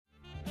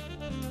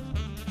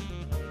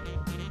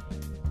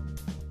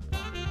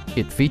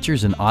It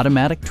features an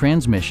automatic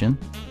transmission,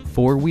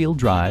 four-wheel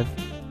drive,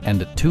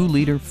 and a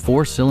 2-liter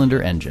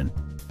 4-cylinder engine.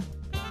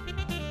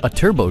 A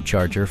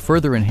turbocharger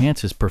further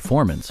enhances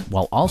performance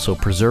while also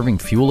preserving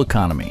fuel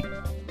economy.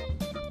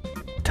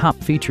 Top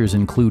features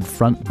include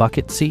front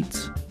bucket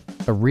seats,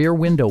 a rear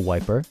window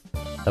wiper,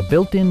 a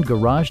built-in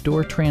garage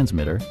door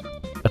transmitter,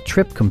 a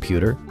trip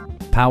computer,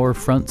 power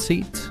front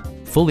seats,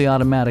 fully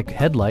automatic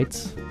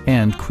headlights,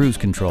 and cruise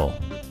control.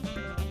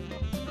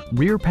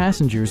 Rear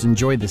passengers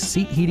enjoy the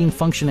seat heating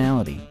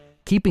functionality,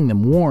 keeping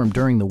them warm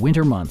during the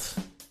winter months.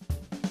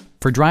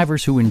 For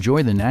drivers who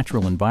enjoy the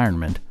natural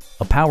environment,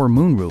 a power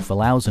moonroof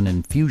allows an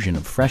infusion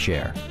of fresh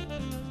air.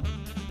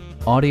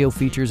 Audio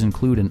features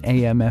include an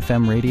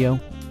AM/FM radio,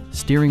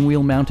 steering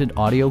wheel mounted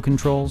audio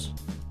controls,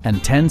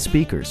 and 10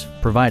 speakers,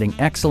 providing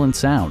excellent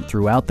sound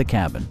throughout the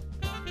cabin.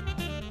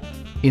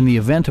 In the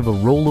event of a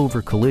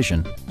rollover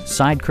collision,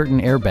 side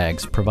curtain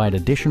airbags provide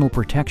additional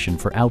protection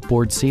for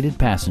outboard seated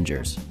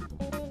passengers.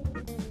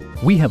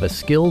 We have a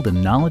skilled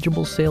and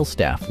knowledgeable sales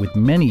staff with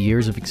many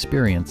years of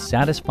experience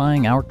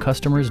satisfying our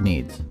customers'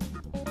 needs.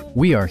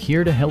 We are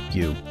here to help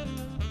you